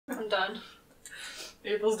I'm done.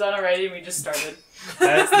 April's done already and we just started.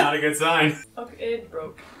 That's not a good sign. Okay, it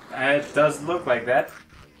broke. It does look like that.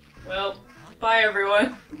 Well, bye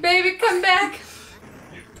everyone. Baby, come back!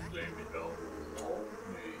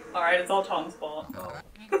 Alright, it's all Tom's fault. Oh.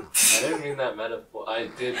 I didn't mean that metaphor. I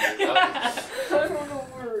did mean that. I don't know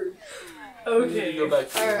words. Okay. Go back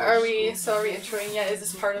to Are we introing yet? Is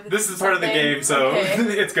this part of the This is part of the game, so Okay.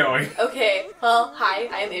 it's going. Okay, well, hi,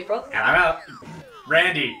 I am April. And I'm out.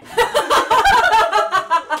 Randy.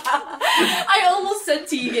 I almost said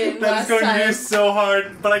Tegan That's last going time. to be so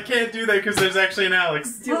hard, but I can't do that because there's actually an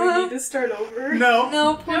Alex. Do we need to start over? No.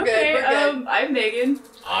 No, we're Okay, good, we're good. I'm Megan.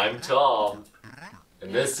 I'm Tom.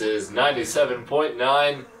 And this is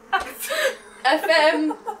 97.9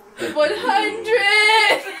 FM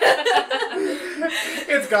 100!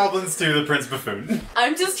 It's Goblins 2, the Prince Buffoon.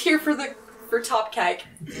 I'm just here for Top Keg.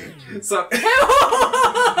 So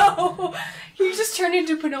He just turned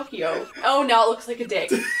into Pinocchio. Oh, now it looks like a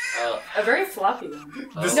dick. A very floppy one.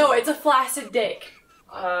 No, it's a flaccid dick.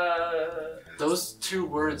 Those two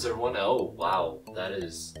words are one. Oh, wow. That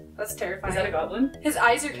is. That's terrifying. Is that a goblin? His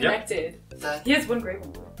eyes are connected. That. He has one great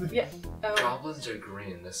one. Yeah. Oh. Goblins are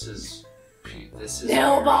green. This is. This is.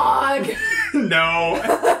 Nilbog! no.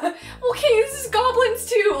 Okay, this is Goblins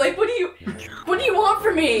too. Like, what do you want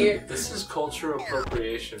from me? This is cultural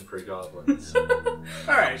appropriation for goblins. All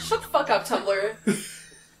right. Shut the fuck up, Tumblr.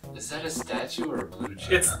 Is that a statue or a blue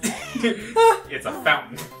chip? It's a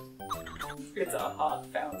fountain. It's a hot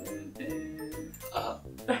fountain.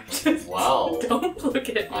 Wow. Don't look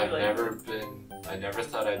at me I've like never been. I never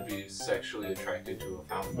thought I'd be sexually attracted to a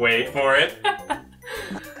fountain. Wait for it.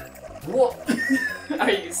 What? Are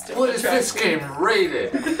you still What is this attracted? game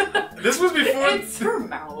rated? This was before. It's her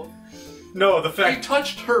mouth. No, the He fact.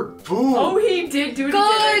 touched her boob. Oh, he did do it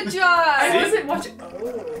Good again. job! I wasn't watching.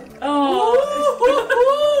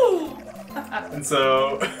 Oh. And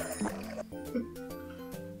so.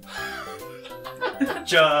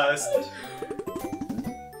 Just.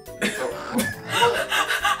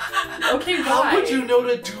 Okay, why? How would you know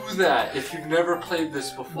to do that if you've never played this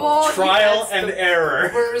before? Well, Trial and error.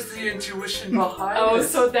 Where is the intuition behind Oh, it?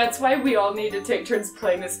 so that's why we all need to take turns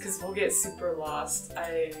playing this, because we'll get super lost.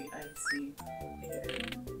 I see. Yeah.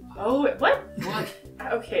 Oh, what? What?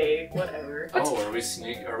 Okay, whatever. Oh, are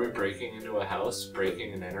we breaking into a house,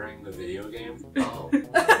 breaking and entering the video game? Oh.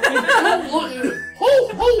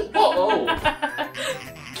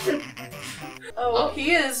 Oh,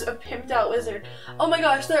 he is a pimped out wizard. Oh my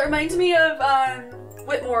gosh, that reminds me of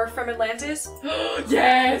Whitmore from Atlantis.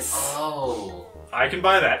 Yes! Oh. I can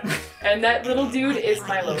buy that. And that little dude is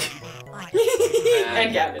Milo.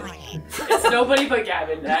 And Gavin. It's nobody but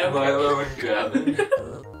Gavin. I don't care. Milo and Gavin.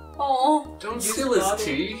 Oh, Don't You steal his got it.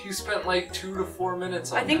 tea. He spent like 2 to 4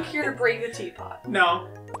 minutes on I think that. you're gonna break the teapot. No,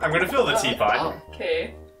 I'm gonna fill the teapot. Oh.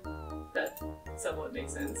 Okay. That somewhat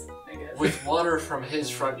makes sense, I guess. With water from his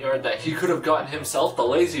front yard that he could have gotten himself, the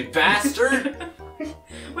lazy bastard!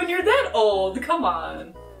 When you're that old, come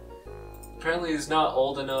on. Apparently he's not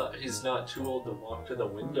old enough, he's not too old to walk to the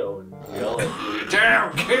window and yell at you.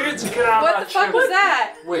 Damn kids, get out What of the that fuck chip. was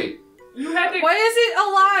that? Wait, You had to. Why is it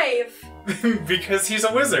alive? Because he's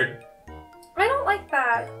a wizard. I don't like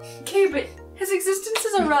that. Okay, but His existence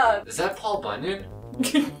is a rub. is that Paul Bunyan?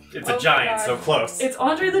 It's Oh a my giant, God. so close. it's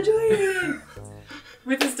Andre the Giant!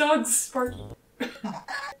 With his dog Sparky.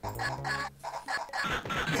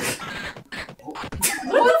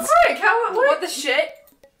 What the frick? How? What the shit?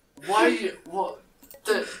 Why, what,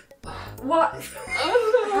 the... What?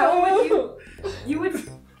 How would you? You would.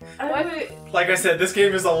 I would. Like I said, this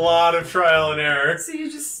game is a lot of trial and error. So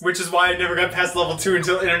you just. Which is why I never got past level 2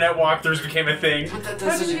 until internet walkthroughs became a thing. But that How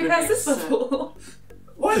doesn't did you even pass make this sense. level?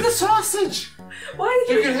 Why the sausage? Why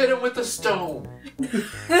You did can hit him with a stone. you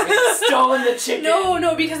stone the chicken?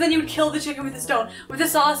 No, because then you would kill the chicken with a stone. With a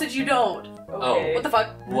sausage, you don't. Okay. What the fuck?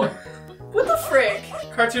 What? What the frick?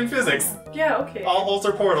 Cartoon physics. Yeah. Okay. All holes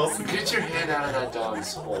are portals. Get your hand out of that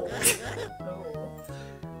dog's hole. Oh.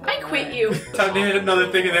 I quit you. Time to hit another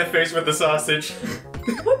thing in that face with the sausage.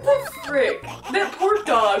 What the frick? That poor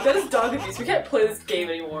dog. That is dog abuse. We can't play this game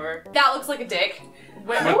anymore. That looks like a dick.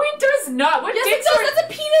 Wait, no, it does not. What Yes, it dicks does. are? That's a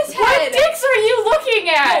penis What head. dicks are you looking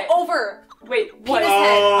at? Go over. Wait, what? Penis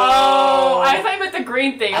head. Oh, I thought you meant the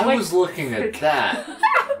green thing. I'm I like, was looking at that.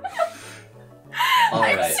 I'm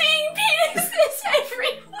Alright. seeing penises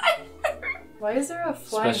everywhere. why is there a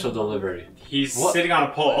flying? Special delivery. He's What? sitting on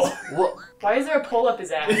a pole. What? Why is there a pole up his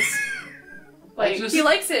ass? Like, He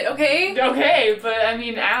likes it, okay? okay, but I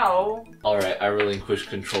mean, ow. Alright, I relinquish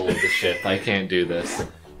control of the ship. I can't do this.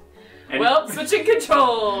 Any- Well, switching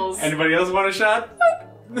controls. Anybody else want a shot?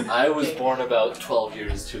 I was born about 12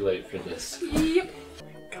 years too late for this. Yep.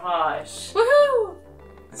 Gosh. Woohoo!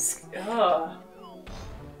 Ugh.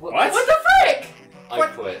 What? What the frick? I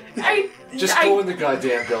quit. Just I- go in the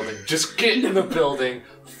goddamn building. Just get in the building.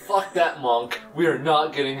 Fuck that monk. We are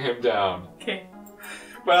not getting him down. Okay.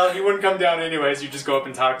 Well, he wouldn't come down anyways. You just go up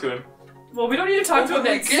and talk to him. Well, we don't need to talk to him What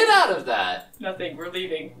do we next. get out of that? Nothing. We're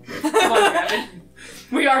leaving. Come on, Gavin.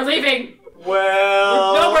 We are leaving.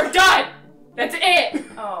 Well... No, we're done. That's it.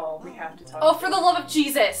 Oh, we have to talk. Oh, for the love of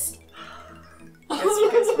Jesus!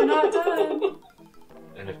 Guess we're not done.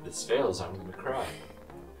 And if this fails, I'm gonna cry.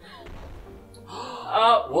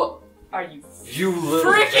 What? Are you You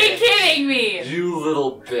little freaking bitch. kidding me? You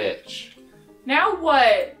little bitch. Now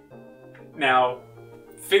what? Now,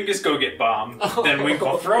 Fingus go get bomb, then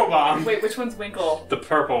Winkle throw bomb. Wait, which one's Winkle? The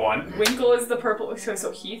purple one. Winkle is the purple.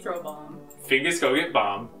 So he throw bomb. Fingus go get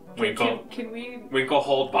bomb. Winkle. Can we? Winkle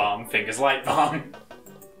hold bomb. Fingus light bomb.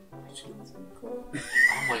 Which one's Winkle?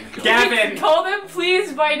 Oh my god. Gavin! Call them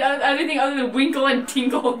please by anything other than Winkle and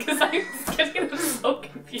Tinkle, because I'm getting them so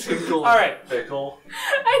confused. Tinkle. Alright. Pickle.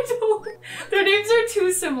 I don't. Their names are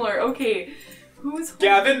too similar. Okay, who's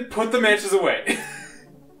Gavin, put the matches away.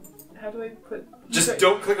 How do I put? Just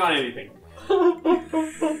don't click on anything.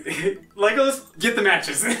 Legolas, get the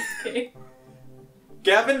matches. Okay.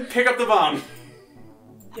 Gavin, pick up the bomb.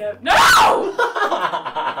 Yeah. No!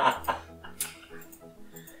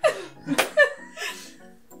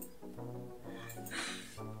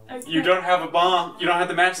 You don't have a bomb. You don't have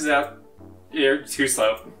the matches out. You're too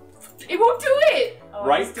slow. It won't do it. Oh,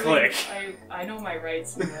 Right it's doing- click. I know my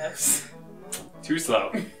rights and lefts. Too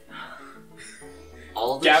slow.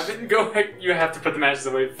 All this Gavin, go ahead. You have to put the matches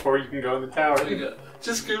away before you can go in the tower.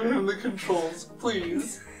 Just give him the controls,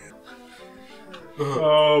 please.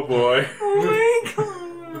 Oh boy. Oh my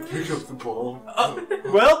god. Pick up the ball.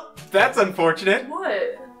 Well, that's unfortunate. What?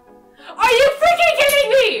 Are you freaking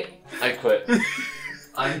kidding me? I quit.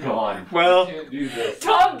 I'm gone. Well- I can't do this.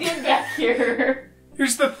 Tom, get back here.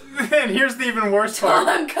 Here's the even worse part.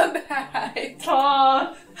 Tom, come back!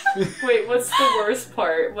 Tom. Wait, what's the worst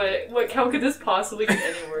part? How could this possibly get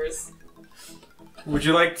any worse? Would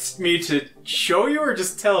you like me to show you or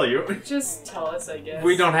just tell you? Just tell us, I guess.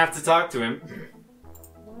 We don't have to talk to him.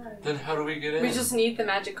 Why? Then how do we get in? We just need the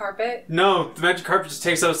magic carpet. No, the magic carpet just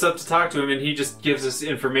takes us up to talk to him, and he just gives us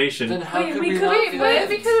information. Then how Wait, could we we could- not wait, get what? in?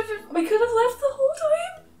 We could have left the whole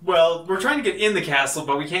time? Well, we're trying to get in the castle,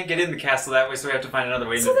 but we can't get in the castle that way, so we have to find another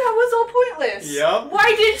way. So that was all pointless. Yep.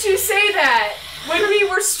 Why didn't you say that when we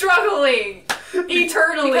were struggling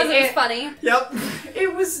eternally? Because it was funny. Yep.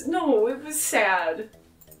 It was sad.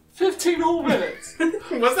 15 whole minutes.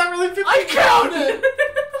 Was that really 15? I counted!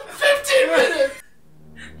 15 minutes!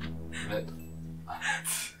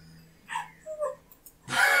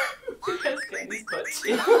 That's Danny's butt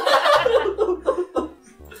cheek.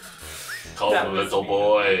 Come, That was little me.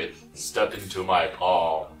 boy. Step into my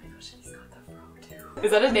palm.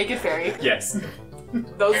 Is that a naked fairy? Yes.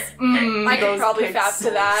 Those. I could those probably pixels. fap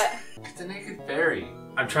to that. Get the naked fairy.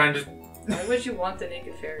 I'm trying to... Why would you want the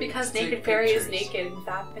naked fairy? Because Take naked fairy is pictures. naked in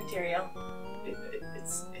fap material.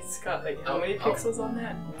 It's got like how many Oh. pixels on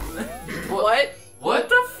that? What? What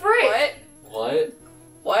the frick? What? What?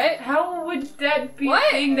 What? How would that be What?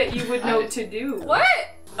 a thing that you would know I- to do? What?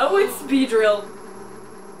 Oh, it's Beedrill.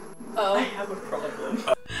 I Oh. have a problem.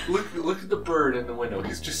 Look at the bird in the window.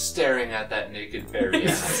 He's just staring at that naked fairy.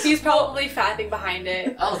 He's probably fapping behind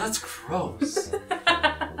it. Oh, that's gross.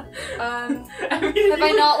 I mean, Have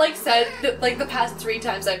I not said that, the past 3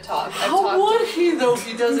 times I've talked? I've How talked would he though?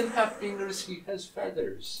 He doesn't have fingers. He has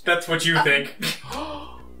feathers. That's what you think.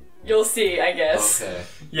 You'll see, I guess. Okay.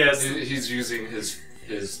 Yes. He's using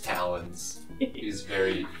his talons. He's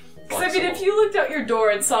very. Because I mean, if you looked out your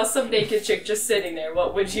door and saw some naked chick just sitting there,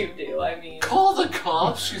 what would you do? I mean, Call the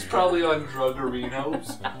cops. She's probably on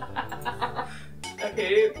Druggerinos.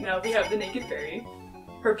 okay, now we have the naked fairy.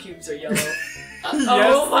 Her pubes are yellow. Yes.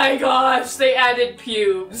 Oh my gosh, they added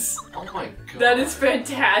pubes. Oh my god. That is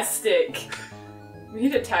fantastic. We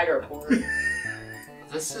need to tag our porn.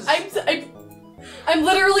 This is. I'm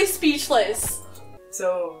literally speechless.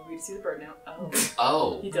 So, we see the bird now. Oh.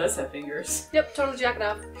 Oh. He does have fingers. Yep, totally jacking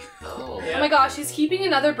off. Oh. Yeah. Oh my gosh, he's keeping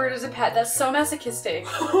another bird as a pet. That's so masochistic.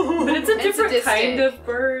 But it's a It's different sadistic. kind of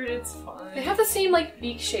bird, it's fine. They have the same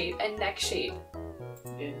beak shape and neck shape.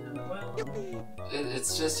 Yeah, well,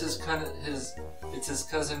 It's just his kind of his. It's his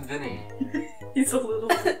cousin Vinny. he's a little.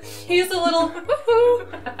 He's a little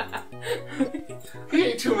woohoo. He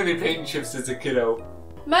ate too many paint chips as a kiddo.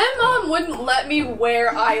 My mom wouldn't let me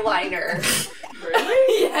wear eyeliner.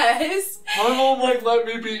 Really? Yes. My mom let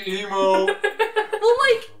me be emo. Well,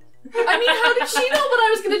 I mean, how did she know what I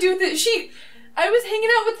was gonna do with it? I was hanging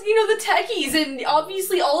out with, the techies, and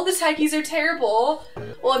obviously all of the techies are terrible.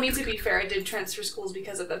 Well, I mean, to be fair, I did transfer schools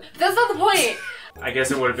because of them. But that's not the point! I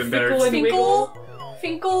guess it would have been better. Finkle,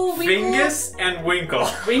 Winkle. Fingus and Winkle.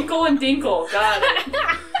 Winkle and Dinkle, got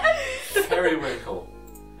it. Periwinkle.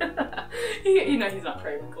 He's not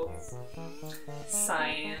Periwinkle, he's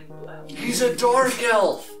Cyan. He's a dark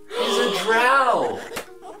elf. He's a drow.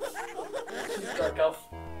 He's a dark elf.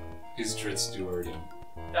 He's Drit Stewarding.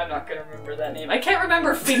 I'm not gonna remember that name. I can't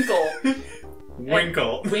remember Finkle.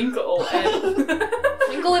 Winkle. Winkle and...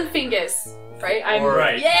 Winkle and Fingus, right? I'm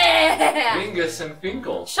right. Yeah! Fingus and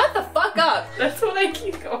Finkle. Shut the fuck up! That's what I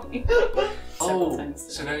keep going.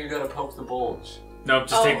 So now you gotta poke the bulge. Nope,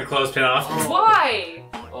 just take the clothespin off. Why?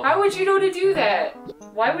 How would you know to do that?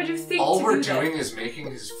 Why would you think all to we're do doing that? is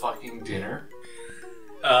making his fucking dinner?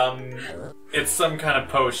 It's some kind of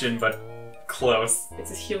potion, but close.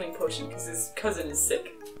 It's a healing potion because his cousin is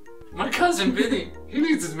sick. My cousin Vinny, he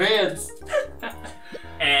needs his mans.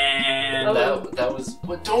 And that was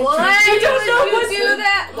what? Don't What? You don't know what do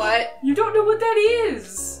that? What? You don't know what that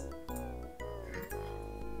is.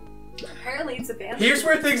 Apparently it's a band. here's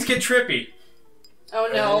where things get trippy. Oh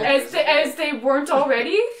no. As they weren't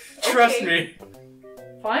already. Trust Okay. me.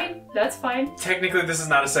 Fine, that's fine. Technically, this is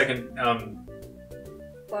not a second.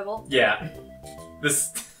 Level. Yeah.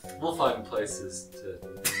 This. We'll find places to.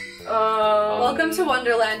 Welcome to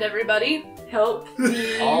Wonderland, everybody. Help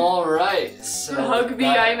me. All right. So Hug me.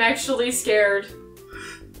 I'm actually scared.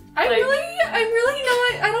 I'm really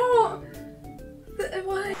not. I don't.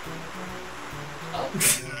 What?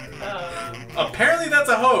 Apparently, that's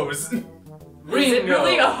a hose. Is it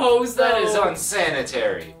really a hose, though? That is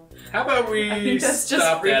unsanitary. How about I we think that's just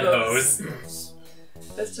stop that Ringo's. hose?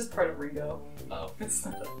 That's just part of Ringo. Oh. It's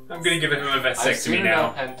not. I'm gonna give him a I've seen vasectomy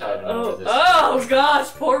now. enough hentai to know Oh, this. oh gosh,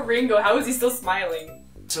 poor Ringo. How is he still smiling?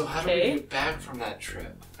 So how do we Okay. get back from that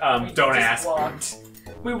trip? Don't just ask. Walked.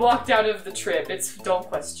 We walked out of the trip. Don't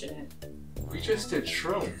question it. We just did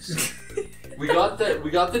shrooms. we got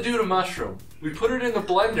the dude a mushroom. We put it in the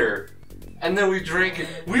blender, and then we drank it.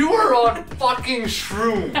 We were on fucking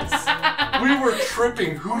shrooms. We were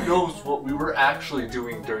tripping. Who knows what we were actually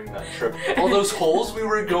doing during that trip? All those holes we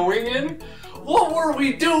were going in? What were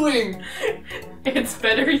we doing? It's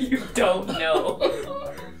better you don't know.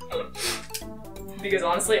 Because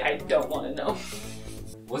honestly, I don't want to know.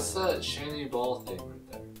 What's that shiny ball thing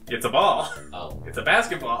right there? It's a ball. Oh. It's a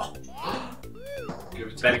basketball. Give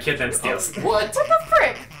it to That me. a kid then steals. What? What the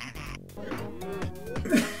frick?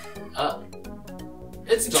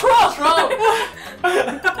 It's Trump! Trump!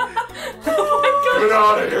 Oh Get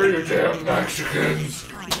out of here, you damn Mexicans!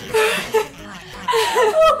 my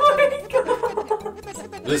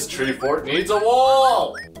god! This tree fort needs a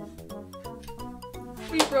wall!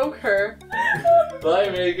 We broke her. Bye,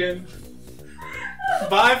 Megan.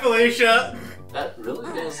 Bye, Felicia. That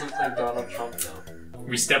really does look like Donald Trump, though.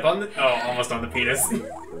 We step on the. Oh, almost on the penis.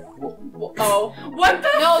 Oh. What the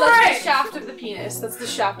No, that's the frick? shaft of the penis. That's the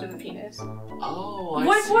shaft of the penis. Oh, I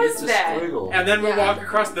What see. was It's a that? squiggle. And then we Yeah. walk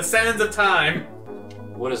across the sands of time.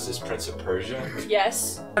 What is this, Prince of Persia?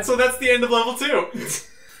 Yes. And so that's the end of level 2.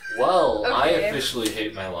 Well, I Okay. officially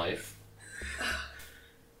hate my life.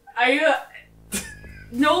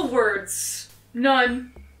 No words.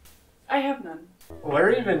 None. I have none.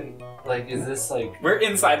 Where even, like, is this, like, We're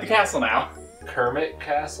inside the castle now. Kermit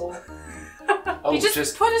Castle? Oh, He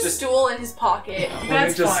just put a stool in his pocket.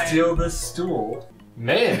 That's fine. steal this stool.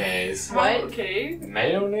 Mayonnaise? What? Okay.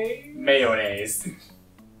 Mayonnaise? Mayonnaise.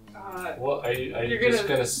 What, are you You're just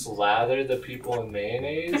gonna- gonna slather the people in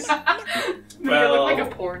mayonnaise? Well- Look like a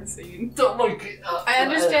porn scene. Oh my god. I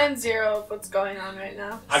understand zero of what's going on right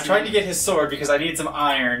now. I'm trying to get his sword because I need some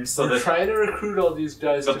iron so We're that trying to recruit all these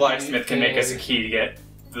guys the to blacksmith be can make us a in- key to get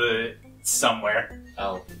the somewhere.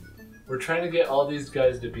 Oh. We're trying to get all these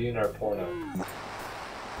guys to be in our porno.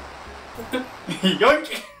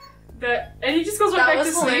 Yoink! And he just goes right That back to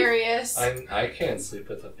was sleep. hilarious. I can't sleep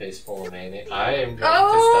with a face full of mayonnaise. I am going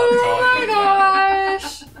Oh to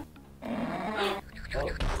stop talking my gosh!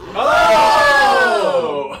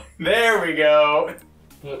 Oh! There we go.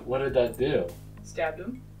 now. What did that do? Stabbed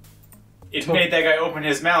him. It made that guy open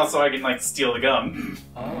his mouth so I can, like, steal the gum.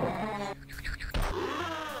 Oh.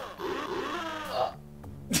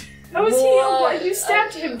 How is What? he? You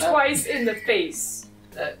stabbed him twice in the face,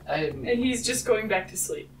 I and he's just going back to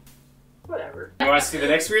sleep. Whatever. You want to see the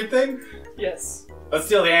next weird thing? Yes. Let's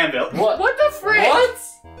steal the anvil. What? What the frick? What?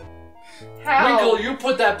 How? Winkle, you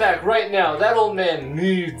put that back right now. That old man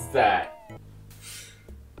needs that.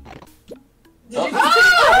 Did you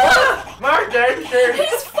Ah! My dentures!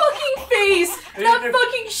 His fucking face! That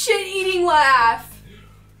fucking shit-eating laugh!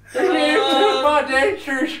 My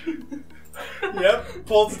dentures. Yep,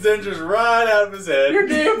 pulls the dentures right out of his head. Your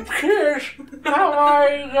damn kids. How am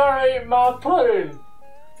I gonna eat my pudding?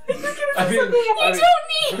 You don't need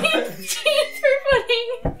teeth for pudding!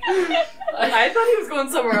 I thought he was going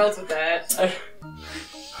somewhere else with that.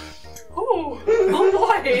 Oh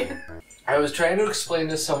boy! I was trying to explain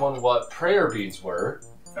to someone what prayer beads were.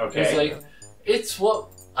 Okay. It's like, it's what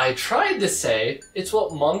I tried to say. It's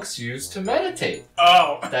what monks use to meditate.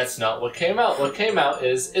 Oh. That's not what came out. What came out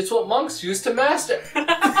is it's what monks use to master.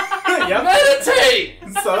 Yep. Meditate.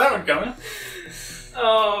 Saw that one coming.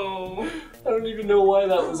 Oh. I don't even know why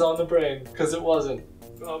that was on the brain, because it wasn't.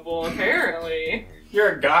 Oh, well, apparently. You're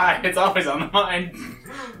a guy. It's always on the mind.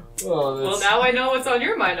 Oh, Well, now I know what's on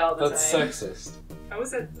your mind all the that's time. sexist. How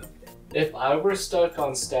was that? If I were stuck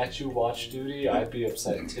on statue watch duty, I'd be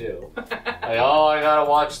upset too. Like, oh, I gotta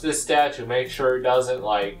watch this statue, make sure it doesn't,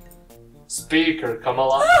 like, speak or come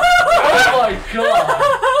alive. Oh my god!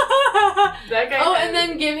 That guy. Oh, and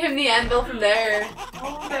then give him the anvil from there.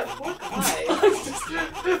 Oh, that poor guy.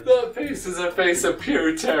 That face is a face of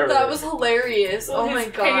pure terror. That was hilarious. Well, Oh my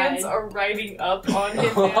his god. pants are riding up on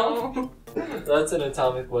him now. That's an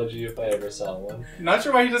atomic wedgie if I ever saw one. Not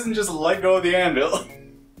sure why he doesn't just let go of the anvil.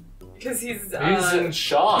 Because he's He's in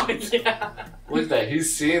shock. yeah. Look at that,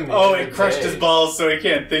 he's seeing the Oh, other it crushed day. his balls so he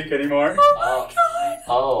can't think anymore. Oh,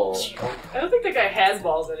 oh. I don't think that guy has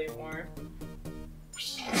balls anymore.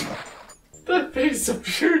 That face of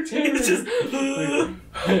pure terror.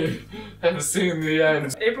 I have seen the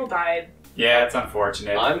end. April died. Yeah, it's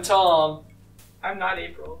unfortunate. I'm Tom. I'm not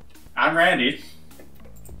April. I'm Randy.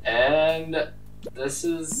 And this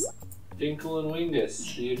is Dinkle and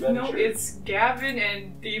Wingus, the adventure. No, it's Gavin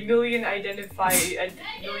and the million identify.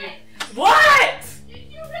 Million. What?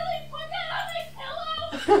 Did you really put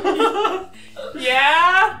that on my pillow?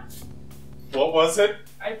 Yeah. What was it?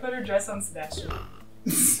 I put her dress on Sebastian.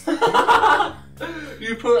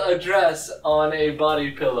 You put a dress on a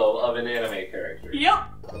body pillow of an anime character. Yep.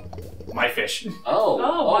 My fish. Oh.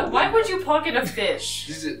 Oh, why would you pocket a fish?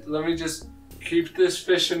 Let me just keep this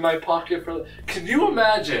fish in my pocket for. Can you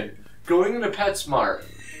imagine going into PetSmart,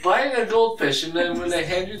 buying a goldfish, and then when they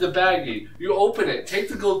hand you the baggie, you open it, take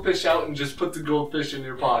the goldfish out, and just put the goldfish in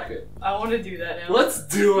your pocket? I want to do that now. Let's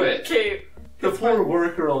do it. Okay. The poor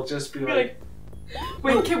worker will just be like.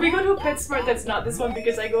 Wait, can we go to a PetSmart that's not this one?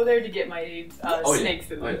 Because I go there to get my snake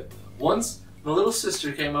food. Oh, yeah. Once, the little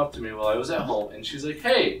sister came up to me while I was at home, and she's like,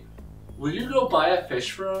 "Hey, will you go buy a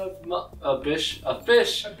fish for a fish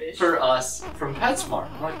for us from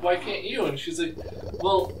PetSmart?" I'm like, "Why can't you?" And she's like,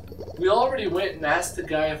 "Well, we already went and asked the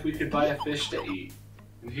guy if we could buy a fish to eat,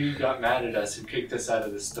 and he got mad at us and kicked us out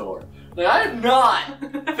of the store. Like, I'm not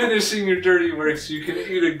finishing your dirty work so you can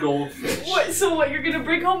eat a goldfish." What? So what? You're gonna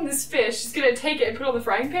bring home this fish? She's gonna take it and put it on the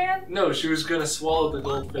frying pan? No, she was gonna swallow the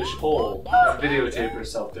goldfish whole and videotape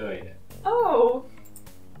herself doing it. Oh.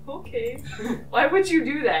 Okay. Why would you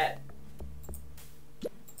do that?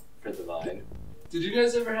 For the vine. Did you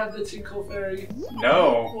guys ever have the Tinkle Fairy?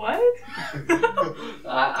 No. What?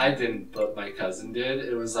 I didn't, but my cousin did.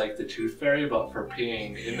 It was like the Tooth Fairy, but for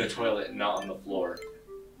peeing in the toilet and not on the floor.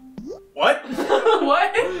 What?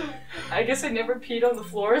 What? I guess I never peed on the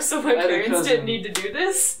floor, so my I had a parents cousin. didn't need to do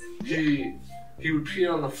this. He would pee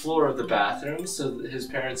on the floor of the bathroom, so that his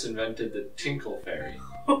parents invented the Tinkle Fairy,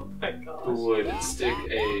 Oh my who gosh. would stick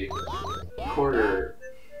a quarter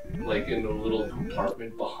like in the little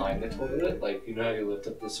compartment behind the toilet. Like, you know how you lift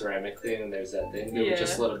up the ceramic thing and there's that thing? They would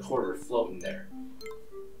just let a quarter float in there.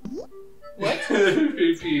 What?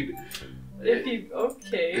 He peed. If you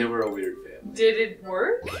okay. They were a weird family. Did it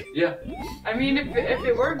work? Yeah. I mean, if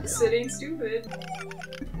it works, it ain't stupid.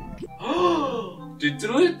 You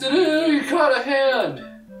caught a hand!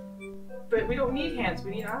 But we don't need hands, we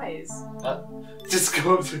need eyes. Just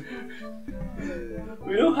go up to...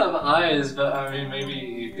 We don't have eyes, but I mean, maybe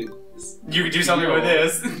you could... You could do something with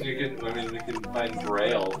this. You could, I mean, we can find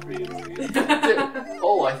Braille for you to read.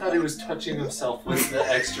 Oh, I thought he was touching himself with the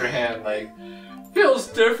extra hand, like... Feels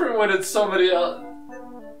different when it's somebody else.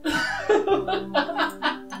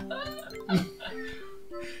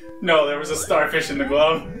 No, there was a starfish in the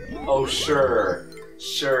glove. Oh, sure.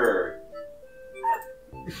 Sure.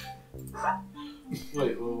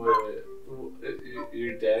 Wait.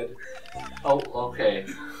 You're dead? Oh, okay.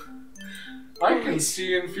 I can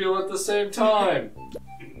see and feel at the same time.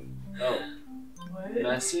 Oh. What?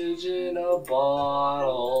 Message in a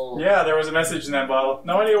bottle. Yeah, there was a message in that bottle.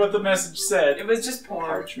 No idea what the message said. It was just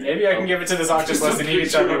porn. Maybe I can give it to this octopus and he can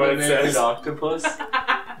tell me what it says. Octopus.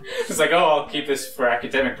 It's like, oh, I'll keep this for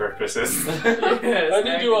academic purposes. Yes, I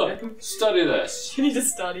need to study this. You need to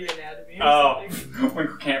study anatomy. Or Oh, something.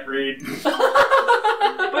 Winkle can't read.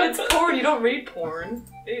 But it's porn. You don't read porn.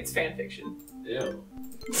 It's fan fiction. Ew.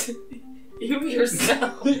 You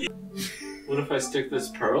yourself. What if I stick this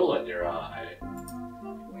pearl in your eye?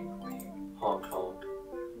 Wink, wink. Honk honk.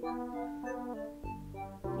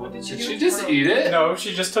 What did Did do she with just the pearl? eat it? No,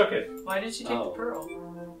 she just took it. Why did she take Oh. the pearl?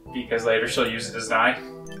 Because later she'll use it as an eye.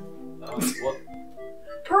 What?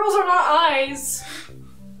 Pearls are not eyes.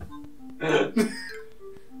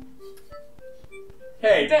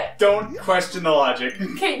 Hey, That- don't question the logic.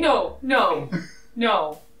 Okay, no.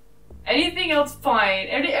 Anything else, fine.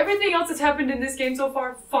 Everything else that's happened in this game so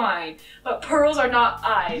far, fine. But pearls are not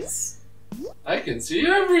eyes. I can see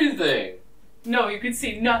everything. No, you can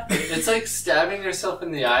see nothing. It's like stabbing yourself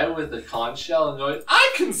in the eye with a conch shell and going,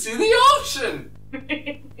 I can see the ocean!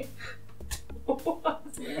 What?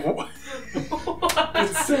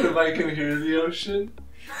 Instead of I can hear the ocean.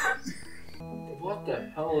 What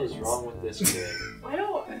the hell is wrong with this game? I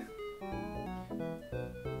don't.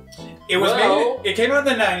 It was Well- made. It came out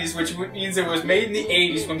in the 90s, which means it was made in the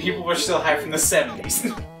 80s when people were still high from the 70s.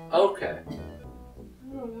 Okay.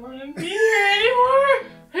 I don't want to be here anymore.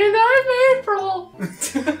 And I'm April!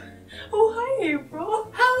 Oh, hi,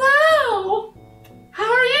 April. Hello!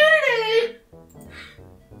 How are you today?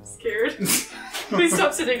 I'm scared. Please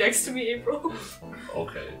stop sitting next to me, April.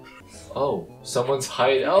 Okay. Oh, someone's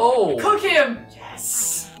hiding. Oh! Cook him!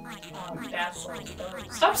 Yes! Oh, bath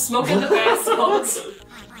salts. Stop smoking the bath salts.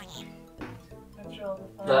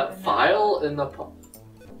 That file in the pot.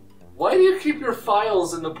 Why do you keep your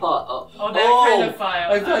files in the pot? Oh, that kind of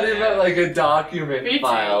file. I thought you meant like a document Me too.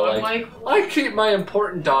 file. I'm like, I keep my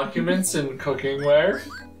important documents in cookingware.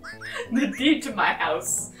 the deed to my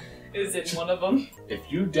house is in one of them.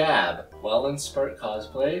 If you dab while in Spark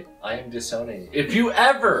cosplay, I am disowning you. If you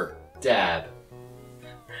ever dab.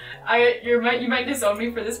 You might disown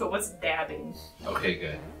me for this, but what's dabbing? Okay,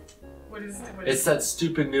 good. What is It's that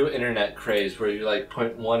stupid new internet craze where you like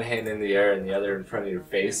point one hand in the air and the other in front of your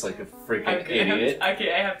face like a freaking idiot. I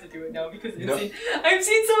have to do it now because No. I've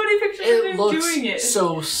seen so many pictures of It them looks doing it.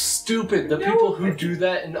 so stupid. The No. people who do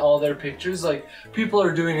that in all their pictures, like, people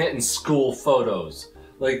are doing it in school photos.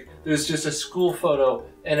 Like, there's just a school photo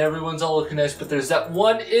and everyone's all looking nice, but there's that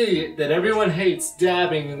one idiot that everyone hates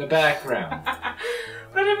dabbing in the background.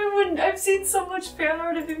 But I've seen so much fan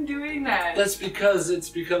art of him doing that. That's because it's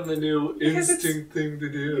become the new Because instinct thing to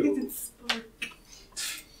do. Because it's Spark.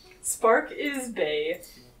 Spark is bae.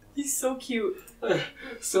 He's so cute.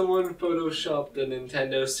 Someone photoshopped the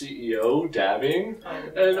Nintendo CEO dabbing,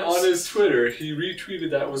 Oh, and on his Twitter, he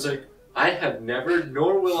retweeted that, was like, I have never,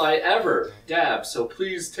 nor will I ever, dab, so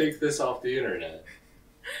please take this off the internet.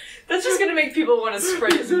 That's just gonna make people want to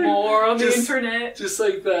spread it more on the Just- internet. Just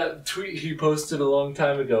like that tweet he posted a long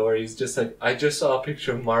time ago where he's just like, I just saw a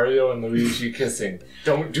picture of Mario and Luigi kissing.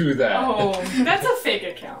 Don't do that. Oh, that's a fake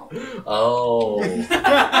account. Oh.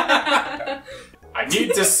 I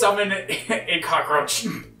need to summon a cockroach.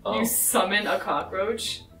 Oh. You summon a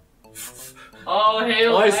cockroach? Oh,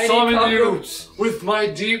 hail I mighty summon cockroach. you with my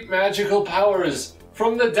deep magical powers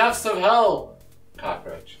from the depths of hell.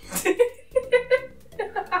 Cockroach.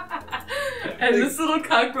 And this little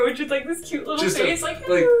cockroach with like this cute little Just face, like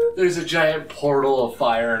there's a giant portal of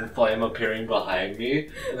fire and flame appearing behind me,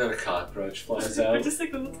 and then a cockroach flies out. just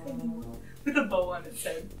like a little tiny one with a bow on its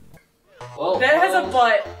head. Well, That has a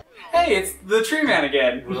butt. Hey, it's the tree man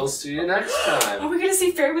again. We'll see you next Are time. we gonna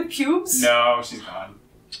see Fairy with pubes? No, she's gone.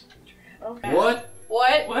 Okay. What?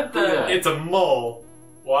 What? What Yeah. the? It's a mole.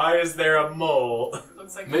 Why is there a mole?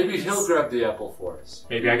 Looks like Maybe this. he'll grab the apple for us.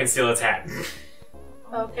 Maybe I can steal its hat.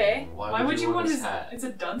 Okay. Why would you want his his hat? It's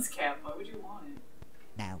a dunce cap. Why would you want it?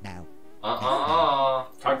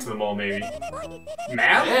 Talk to the mole, maybe. Ma'am?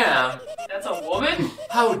 Ma'am, That's a woman?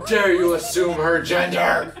 how dare you assume her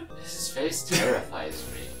gender? His face terrifies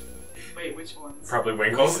me. Wait, which ones? Probably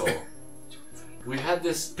Winkles. We had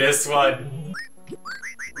this This one.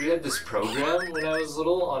 program when I was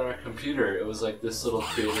little on our computer. It was like this little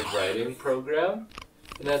creative writing program.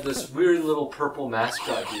 It had this weird little purple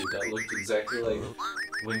mascot dude that looked exactly like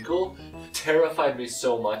Winkle. Terrified me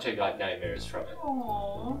so much I got nightmares from it.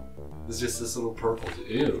 Aww. It's just this little purple dude.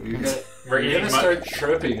 Ew, We're you're eating gonna start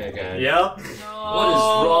tripping again. Yep. No. What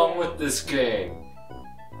is wrong with this game?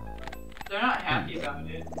 They're not happy about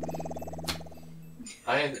it.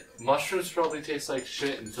 Mushrooms probably taste like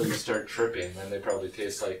shit until you start tripping, then they probably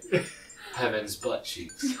taste like heaven's butt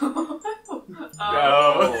cheeks. Oh.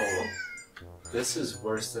 Oh. This is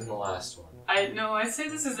worse than the last one. I say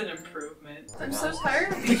this is an improvement. I'm so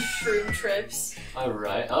tired of these shroom trips.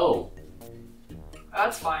 Alright. Oh.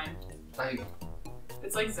 That's fine. Like,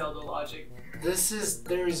 It's like Zelda logic.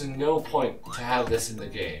 there is no point to have this in the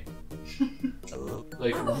game.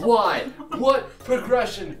 Like, why? What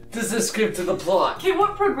progression does this give to the plot? Okay,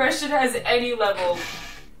 what progression has any level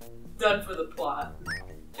done for the plot?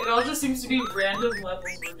 It all just seems to be random levels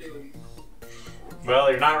we're doing.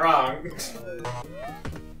 Well, you're not wrong.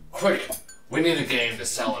 Quick, we need a game to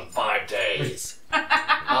sell in 5 days.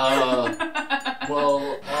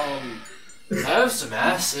 Have some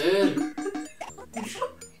acid.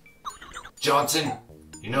 Johnson,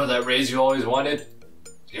 you know that raise you always wanted?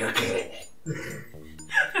 You're getting it.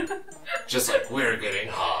 Just like we're getting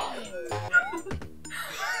high.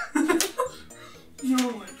 Oh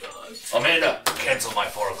my gosh. Amanda, cancel my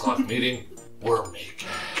 4 o'clock meeting. We're making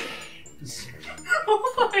games.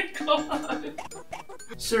 Oh my god.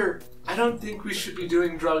 Sir, I don't think we should be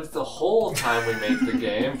doing drugs the whole time we make the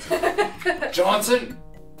game. Johnson,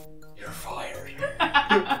 you're fired.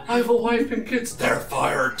 I have a wife and kids. They're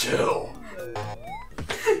fired too.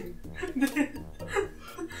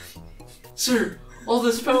 Sir, all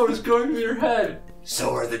this power is going to your head.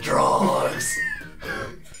 So are the drugs.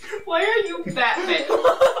 Why are you Batman?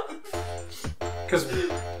 Because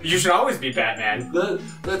you should always be Batman.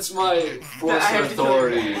 That's my force I of have to kill your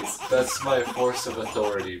authority. parents. That's my force of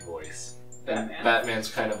authority voice. And Batman.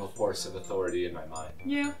 Batman's kind of a force of authority in my mind.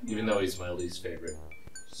 Yeah. Even though he's my least favorite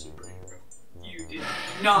superhero. You did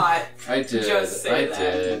not. I did. Just say I that.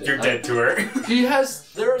 did. You're dead to her.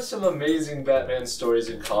 There are some amazing Batman stories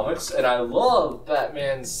in comics, and I love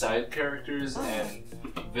Batman's side characters and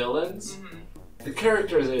villains. Mhm. The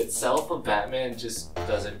character itself of Batman just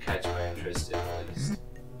doesn't catch my interest in the least.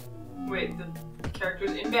 Wait, the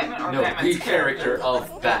characters in Batman or No, Batman's the character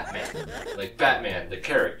of Batman. Like Batman, the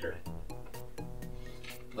character.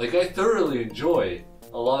 Like, I thoroughly enjoy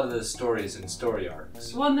a lot of the stories and story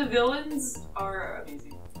arcs. Well, and the villains are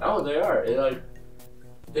amazing. Oh, they are.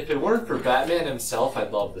 If it weren't for Batman himself,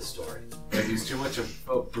 I'd love the story. Like, he's too much of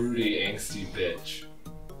a broody, angsty bitch.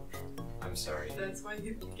 I'm sorry. That's why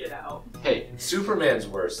you get out. Hey, Superman's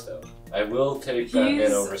worse, though. I will take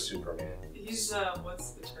Batman over Superman. He's,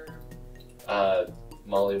 what's the term?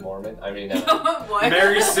 Molly Mormon? I mean, What?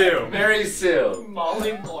 Mary Sue. Mary Sue.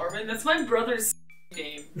 Molly Mormon? That's my brother's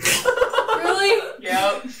name. Really?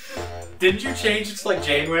 Yep. Didn't you change it to like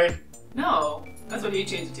Janeway? No. That's what he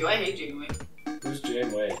changed it to. I hate Janeway. Who's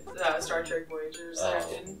Janeway? Star Trek Voyager's Oh.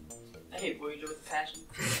 captain. I hate Voyager with a passion.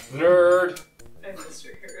 Nerd. I missed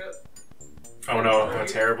her hair up. Oh no, how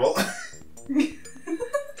terrible. I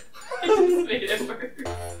just made it work.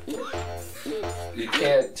 You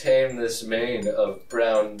can't tame this mane of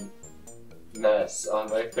brown mess on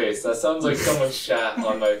my face. That sounds like someone shat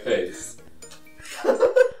on my face.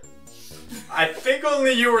 I think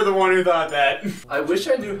only you were the one who thought that. I wish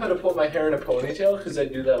I knew how to put my hair in a ponytail, because I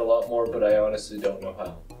do that a lot more, but I honestly don't know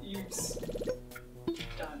how. You just...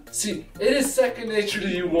 Done. See, it is second nature to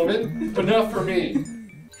you, woman, but not for me.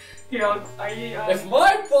 Yeah, If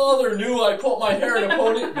my father knew I put my hair in a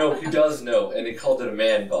pony... No, he does know, and he called it a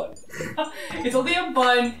man bun. It's only a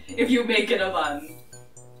bun if you make it a bun.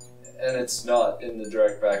 And it's not in the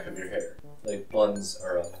direct back of your hair. Like, buns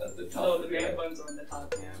are up at the top. Oh, of the your man head. bun's on the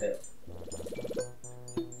top, yeah. Yeah.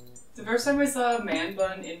 The first time I saw a man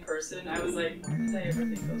bun in person, I was like, why did I ever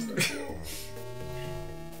think those were cool?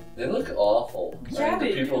 They look awful. Yeah, The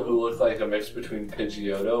they people do. who look like a mix between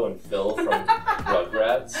Pidgeotto and Phil from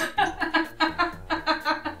Rugrats.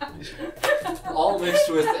 All mixed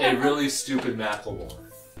with a really stupid Macklemore.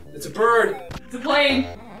 It's a bird! It's a plane!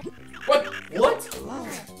 What? What?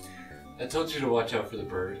 I told you to watch out for the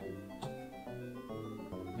bird.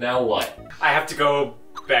 Now what? I have to go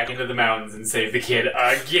back into the mountains and save the kid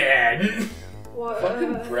again. What?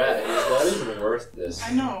 Fucking brat, he's not even worth this.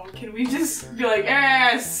 I know, can we just be like,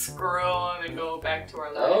 screw him and go back to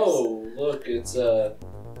our lives? Oh, look, it's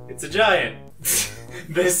It's a giant.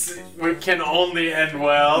 This can only end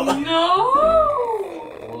well. No!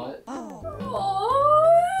 what?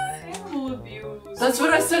 Animal abuse. That's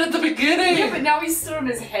what I said at the beginning! Yeah, but now he's stood on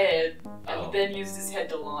his head and Oh. then used his head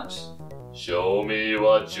to launch. Show me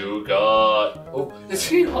what you got. Oh, is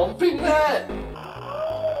he humping that?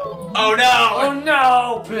 Oh no! Oh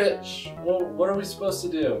no, bitch! Well, what are we supposed to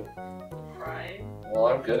do? Cry. Well,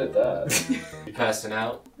 I'm good at that. You passing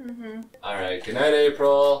out? Mm-hmm. Alright, good night,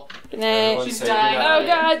 April. Good night. Everyone She's say dying. good Oh night.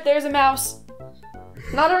 god, there's a mouse.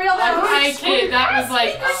 Not a real mouse. I kid, that was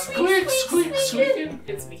like, Squeak, squeak, squeaking.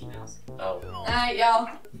 it's Mickey Mouse. Oh. Night, y'all.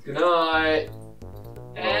 Good night.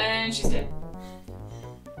 And she's dead.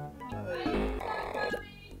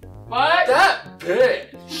 What? That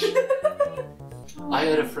bitch! I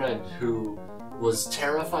had a friend who was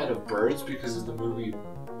terrified of birds because of the movie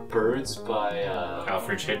Birds by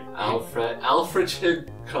Alfred Hitchcock. Alfred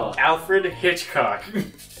Hitchcock. Alfred Hitchcock.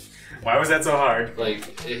 Why was that so hard?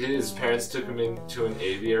 Like, his parents took him into an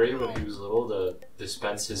aviary when he was little to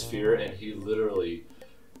dispense his fear, and he literally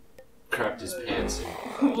crapped his pants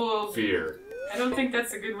in Well, fear. I don't think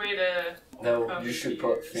that's a good way to. No, you should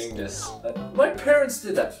put fingers. My parents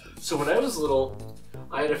did that. So when I was little,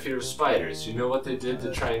 I had a fear of spiders. You know what they did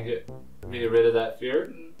to try and get me rid of that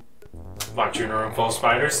fear? Locked you in a room full of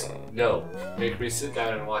spiders? No, make me sit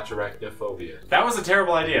down and watch Arachnophobia. That was a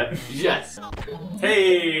terrible idea. Yes.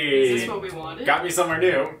 Hey! Is this what we wanted? Got me somewhere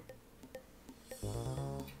new.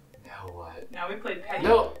 Now what? Now we played Petty.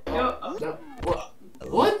 No. No. No.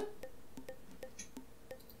 What?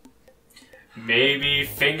 Maybe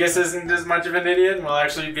Fingus isn't as much of an idiot and will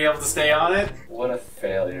actually be able to stay on it? What a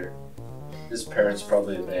failure. His parents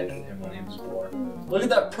probably abandoned him when he was born. Look at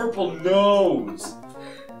that purple nose!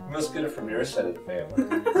 You must get it from your side of the family.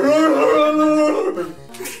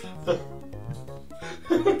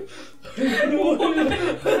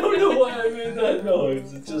 I don't know why I made that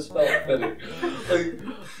noise. It just felt fitting. Like,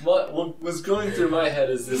 what was going through my head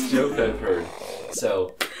is this joke I've heard.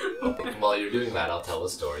 So, while you're doing that, I'll tell a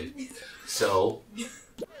story. So,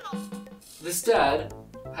 this dad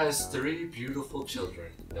has 3 beautiful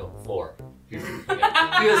children. No, 4. He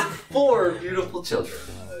has 4 beautiful children.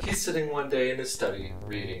 He's sitting one day in his study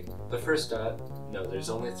reading. The first dad, no, there's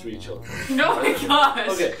only 3 children. No, my gosh.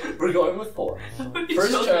 Okay, we're going with 4.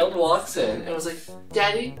 First child walks in and was like,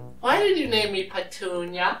 Daddy, why did you name me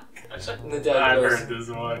Petunia? And the dad I've goes, heard this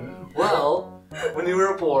one. well, when you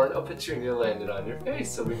were born, a petunia landed on your face,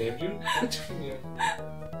 so we named you Petunia.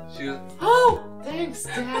 She goes, oh, thanks,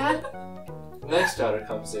 Dad. Next daughter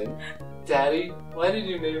comes in. Daddy, why did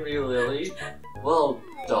you name me Lily? Well,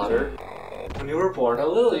 daughter, when you were born, a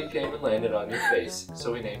lily came and landed on your face,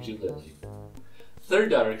 so we named you Lily. Third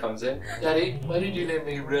daughter comes in. Daddy, why did you name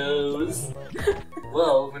me Rose?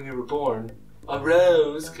 Well, when you were born, a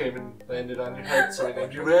rose came and landed on your head, so we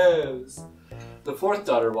named you Rose. The fourth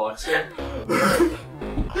daughter walks in.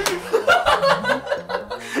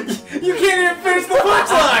 You can't even finish the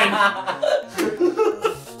punchline!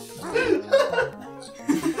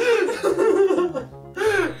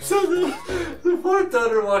 So the fourth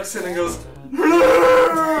daughter walks in and goes,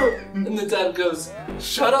 and the dad goes,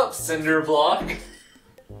 shut up, cinder block.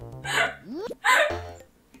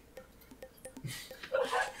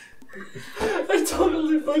 I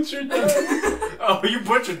totally butchered that. Oh, you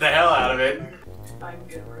butchered the hell out of it. I'm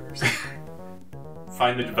good murders.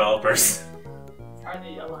 Find the developers. Are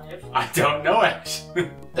they alive? I don't know, actually.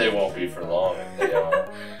 They won't be for long if they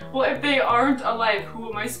are. Well, if they aren't alive, who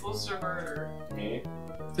am I supposed to murder? Me?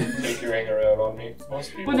 Take your anger out on me.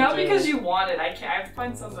 Most people Well, not do. because you want it. I can't. I have to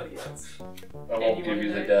find somebody else. I won't give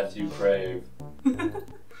you the death you crave.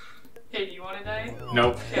 Hey, do you want to die?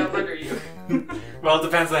 Nope. Okay, I'll murder you. Well, it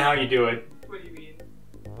depends on how you do it. What do you mean?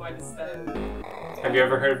 Why does that? Have you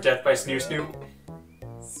ever heard of death by snoo snoo?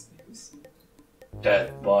 Snooze?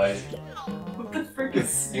 Death by... What the frick is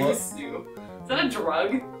snoo snoo? Is that a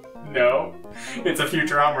drug? No. It's a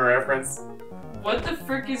Futurama reference. What the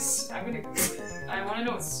frick is... I'm gonna Google it. I want to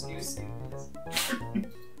know what snoo snoo is.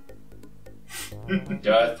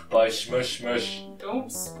 Death by smush smush.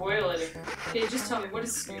 Don't spoil it. Okay, just tell me, what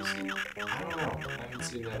is snoo snoo? I don't know. I haven't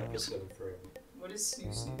seen that episode for... What is snoo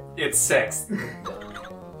snoo? It's sex.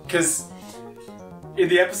 Because in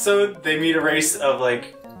the episode, they meet a race of,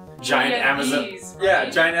 like, giant Amazon... Bees, right? Yeah,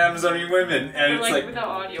 giant Amazonian women. And But, it's like, without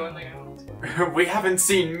audio, I'm like, I don't know. we haven't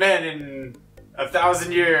seen men in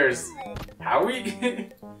 1,000 years. How we?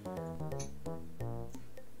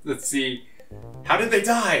 Let's see. How did they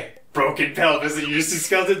die? Broken pelvis, and you just see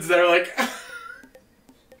skeletons that are like.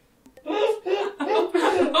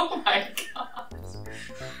 Oh my gosh.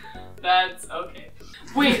 That's okay.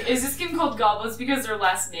 Wait, is this game called Goblins because their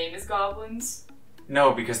last name is Goblins?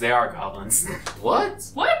 No, because they are goblins. What?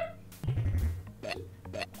 What?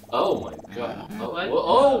 Oh my god. Oh, What?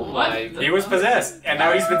 oh What? my... He was possessed, and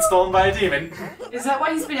now he's been stolen by a demon. Is that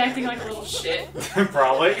why he's been acting like a little shit?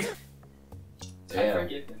 Probably. I Damn.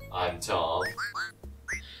 forgive him. I'm Tom.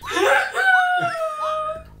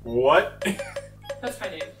 What? That's my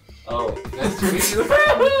name. Oh, nice to meet you.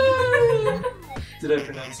 Did I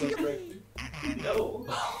pronounce that correctly? No.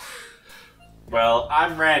 Well,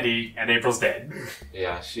 I'm Randy, and April's dead.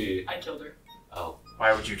 Yeah, she... I killed her. Oh.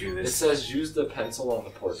 Why would you do It this? says use the pencil on the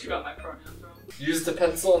She portrait. got my pronouns wrong. Use the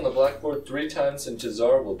pencil on the blackboard 3 times and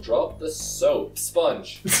Jazar will drop the soap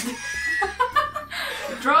sponge.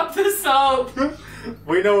 Drop the soap.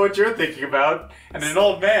 We know what you're thinking about, and an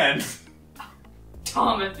old man.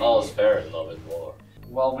 Timothy. All is fair in love and war.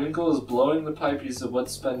 While Winkle is blowing the pipe, uses a wet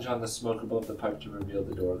sponge on the smoke above the pipe to reveal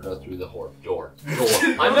the door. Go through the door.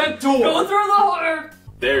 I meant door. Go through the door.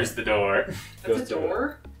 There's the door. That's a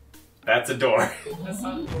door? That's a door. That's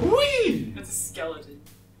not a door. Whee! That's a skeleton.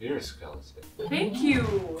 You're a skeleton. Thank you.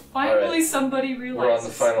 Finally, Alright. somebody realized. We're on the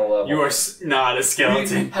final level. You are not a We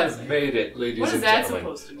skeleton. have made it, ladies What is and that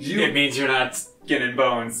gentlemen. supposed to mean? It means you're not skin and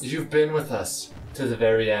bones. You've been with us to the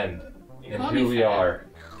very end. You And called here me we fat. are.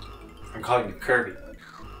 I'm calling you Kirby.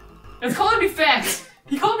 It's calling me fat.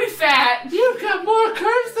 He called me fat. You've got more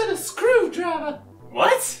curves than a screwdriver.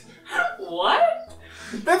 What? What?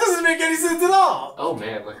 That doesn't make any sense at all. Oh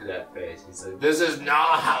man, look at that face. He's like, this is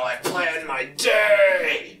not how I planned my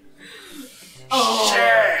day. Oh.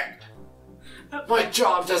 Shit. My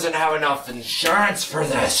job doesn't have enough insurance for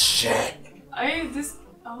this shit.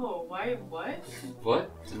 Oh, why? What?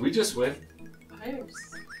 What? Did we just win? I am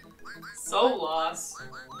so lost.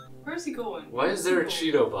 Where's he going? Why is there a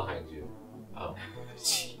Cheeto behind you? Oh.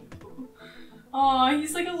 Aw,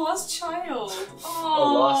 he's like a lost child. A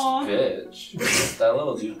Aww. lost bitch. That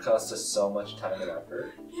little dude cost us so much time and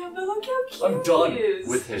effort. Yeah, but look how cute I'm done he is.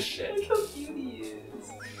 with his shit. Look how cute he is.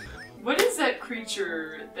 What is that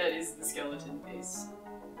creature that is the skeleton face?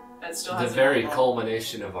 That still The has very an eyeball?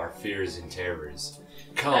 culmination of our fears and terrors.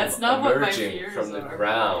 Come That's not what my emerging fears from the are.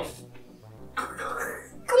 ground.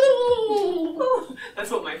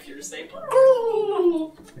 That's what my fears say.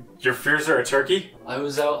 Your fears are a turkey? I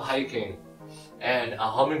was out hiking and a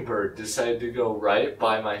hummingbird decided to go right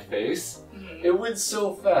by my face. It went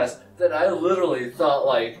so fast that I literally thought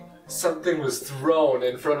like something was thrown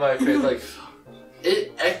in front of my face. Like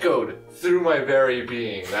it echoed through my very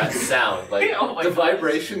being, that sound. Like Oh my the gosh.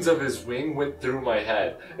 vibrations of his wing went through my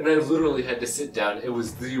head. And I literally had to sit down. It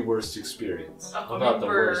was the worst experience. A Well, not the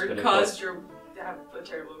worst, hummingbird but caused you to have a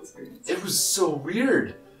terrible experience. it was so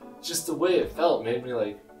weird. Just the way it felt made me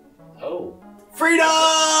like, oh. Freedom!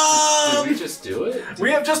 Did we just do it? We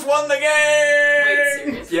have just won the game! Wait,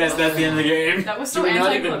 seriously? Yes, that's the end of the game. That was Do so we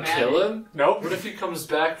not even anticlimactic. kill him? Nope. What if he comes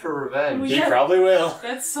back for revenge? He Yeah. probably will.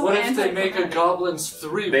 That's so What if they make a anticlimactic. Goblins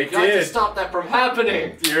 3? They We got to did. stop that from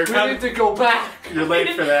happening! You're We kind need to go back! You're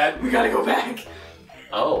late for that. We gotta go back.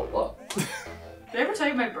 Oh, what? Did I ever tell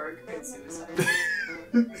you my bird committed suicide?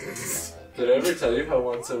 Did I ever tell you how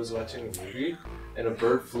once I was watching a movie and a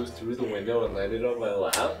bird flew through the window and landed on my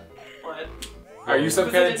lap? What? Are you some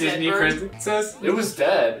Was kind it of a dead Disney bird? princess? It was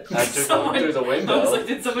dead after going through the I was window. like,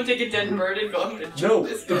 did someone take a dead bird and go up and No,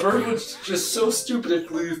 this the bird was just so stupid it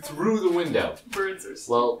flew through the window. Birds are stupid.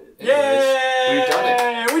 Well, anyways, Yay! we've done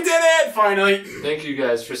it. We did it! Finally! Thank you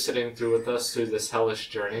guys for sitting through with us through this hellish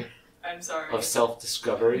journey I'm sorry. of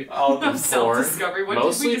self-discovery. All Of the self-discovery. What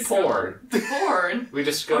Mostly did we discover? porn. Porn? We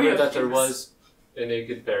discovered Oh, yeah, that there yes. was a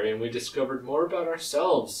naked fairy, and we discovered more about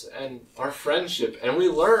ourselves and our friendship, and we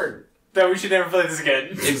learned. that we should never play this again.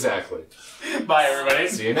 Exactly. Bye, everybody.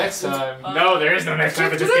 See you next time. No, there is no next time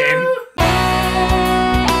for this game.